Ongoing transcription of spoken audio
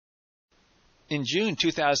In June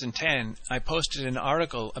 2010, I posted an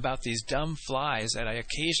article about these dumb flies that I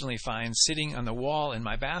occasionally find sitting on the wall in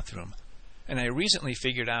my bathroom, and I recently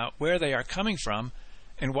figured out where they are coming from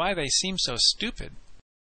and why they seem so stupid.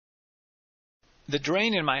 The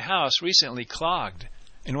drain in my house recently clogged,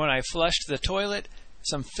 and when I flushed the toilet,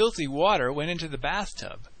 some filthy water went into the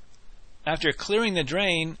bathtub. After clearing the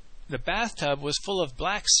drain, the bathtub was full of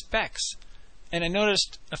black specks, and I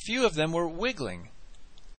noticed a few of them were wiggling.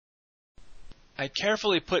 I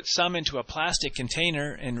carefully put some into a plastic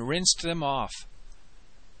container and rinsed them off.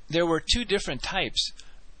 There were two different types.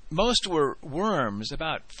 Most were worms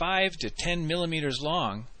about 5 to 10 millimeters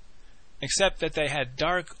long, except that they had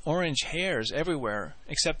dark orange hairs everywhere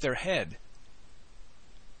except their head.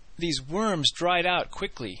 These worms dried out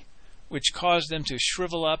quickly, which caused them to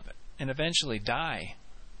shrivel up and eventually die.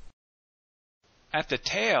 At the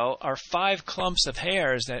tail are 5 clumps of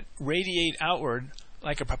hairs that radiate outward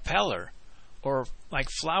like a propeller, or like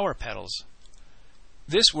flower petals.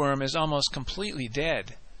 This worm is almost completely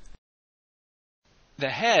dead.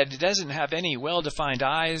 The head doesn't have any well-defined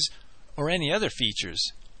eyes or any other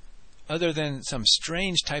features, other than some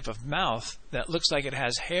strange type of mouth that looks like it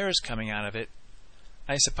has hairs coming out of it,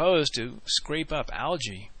 I suppose to scrape up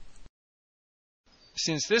algae.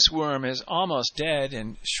 Since this worm is almost dead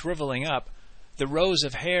and shriveling up, the rows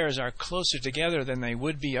of hairs are closer together than they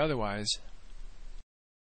would be otherwise.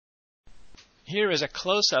 Here is a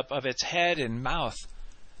close-up of its head and mouth.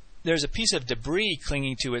 There's a piece of debris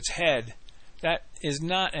clinging to its head. That is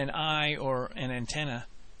not an eye or an antenna.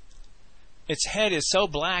 Its head is so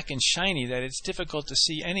black and shiny that it's difficult to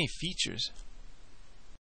see any features.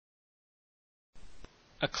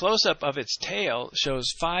 A close-up of its tail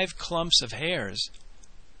shows 5 clumps of hairs.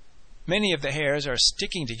 Many of the hairs are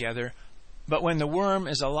sticking together, but when the worm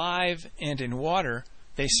is alive and in water,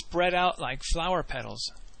 they spread out like flower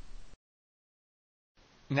petals.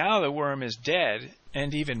 Now the worm is dead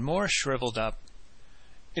and even more shriveled up.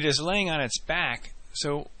 It is laying on its back,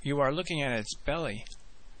 so you are looking at its belly.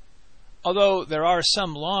 Although there are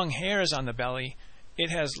some long hairs on the belly,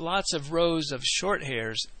 it has lots of rows of short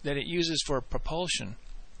hairs that it uses for propulsion.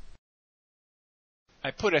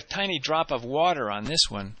 I put a tiny drop of water on this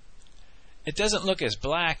one. It doesn't look as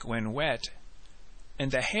black when wet,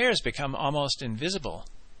 and the hairs become almost invisible.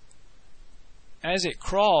 As it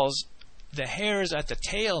crawls, the hairs at the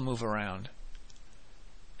tail move around.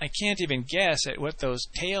 I can't even guess at what those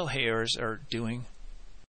tail hairs are doing.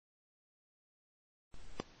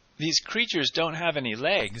 These creatures don't have any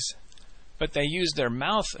legs, but they use their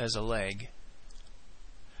mouth as a leg.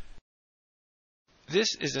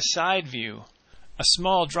 This is a side view. A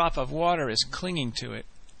small drop of water is clinging to it.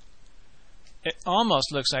 It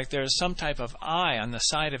almost looks like there is some type of eye on the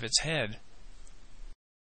side of its head.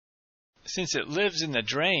 Since it lives in the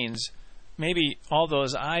drains, maybe all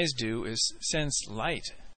those eyes do is sense light.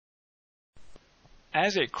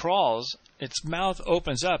 As it crawls, its mouth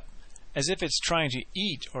opens up as if it's trying to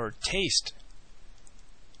eat or taste.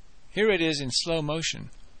 Here it is in slow motion.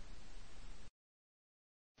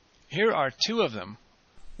 Here are 2 of them,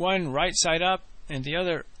 one right side up and the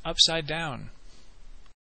other upside down.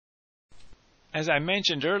 As I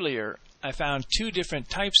mentioned earlier, I found 2 different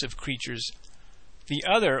types of creatures. The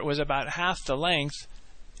other was about half the length,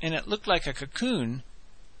 and it looked like a cocoon,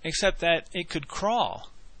 except that it could crawl.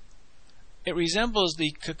 It resembles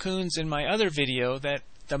the cocoons in my other video that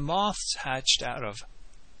the moths hatched out of.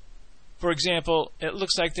 For example, it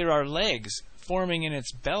looks like there are legs forming in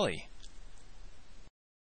its belly.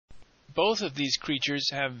 Both of these creatures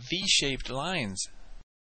have V-shaped lines.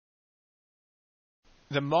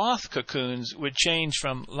 The moth cocoons would change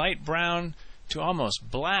from light brown to almost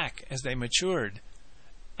black as they matured,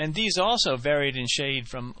 and these also varied in shade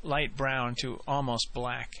from light brown to almost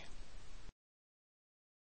black.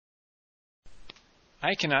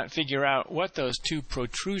 I cannot figure out what those 2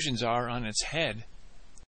 protrusions are on its head.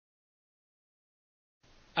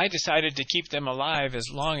 I decided to keep them alive as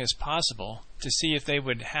long as possible to see if they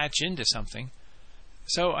would hatch into something,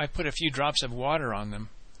 so I put a few drops of water on them.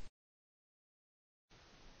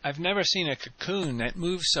 I've never seen a cocoon that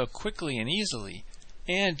moves so quickly and easily,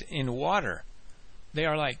 and in water. They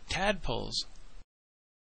are like tadpoles.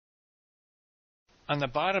 On the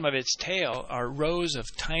bottom of its tail are rows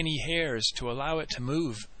of tiny hairs to allow it to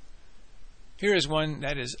move. Here is one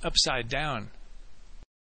that is upside down.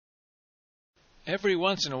 Every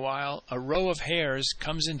once in a while, a row of hairs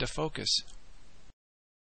comes into focus.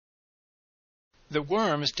 The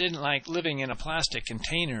worms didn't like living in a plastic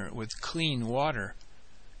container with clean water.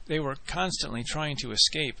 They were constantly trying to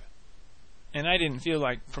escape, and I didn't feel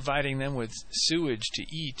like providing them with sewage to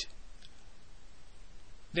eat.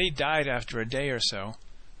 They died after a day or so,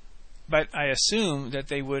 but I assume that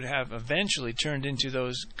they would have eventually turned into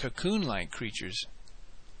those cocoon-like creatures.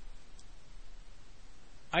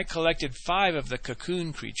 I collected 5 of the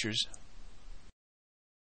cocoon creatures.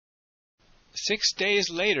 6 days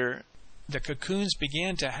later, the cocoons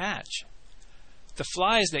began to hatch. The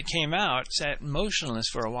flies that came out sat motionless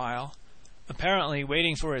for a while, apparently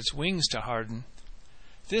waiting for its wings to harden.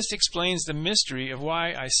 This explains the mystery of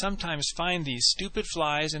why I sometimes find these stupid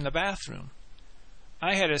flies in the bathroom.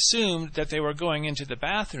 I had assumed that they were going into the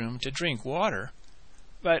bathroom to drink water,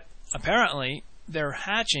 but apparently they're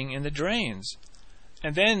hatching in the drains,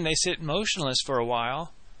 and then they sit motionless for a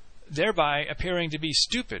while, thereby appearing to be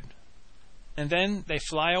stupid, and then they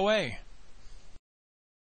fly away.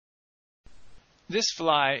 This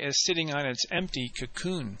fly is sitting on its empty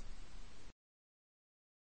cocoon.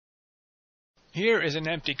 Here is an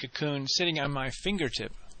empty cocoon sitting on my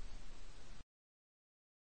fingertip.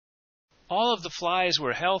 All of the flies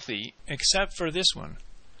were healthy except for this one.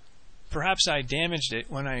 Perhaps I damaged it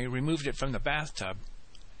when I removed it from the bathtub.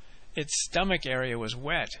 Its stomach area was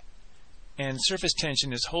wet, and surface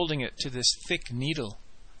tension is holding it to this thick needle.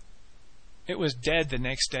 It was dead the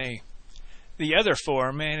next day. The other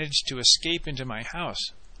 4 managed to escape into my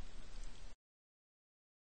house.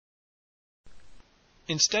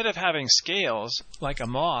 Instead of having scales, like a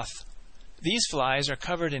moth, these flies are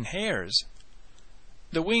covered in hairs.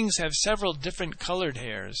 The wings have several different colored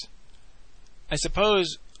hairs. I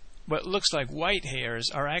suppose what looks like white hairs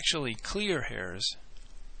are actually clear hairs.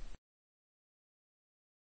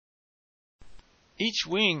 Each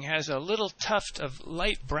wing has a little tuft of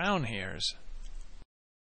light brown hairs.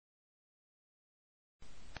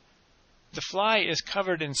 The fly is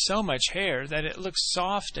covered in so much hair that it looks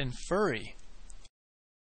soft and furry.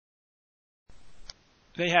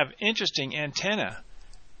 They have interesting antennae,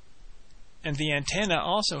 and the antennae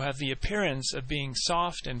also have the appearance of being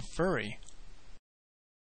soft and furry.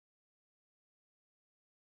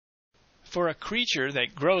 For a creature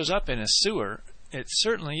that grows up in a sewer, it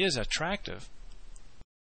certainly is attractive.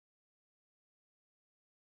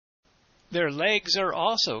 Their legs are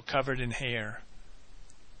also covered in hair.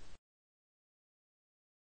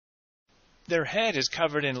 Their head is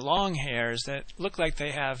covered in long hairs that look like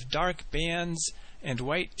they have dark bands and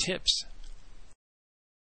white tips.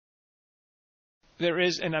 There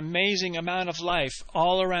is an amazing amount of life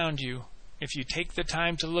all around you if you take the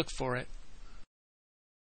time to look for it.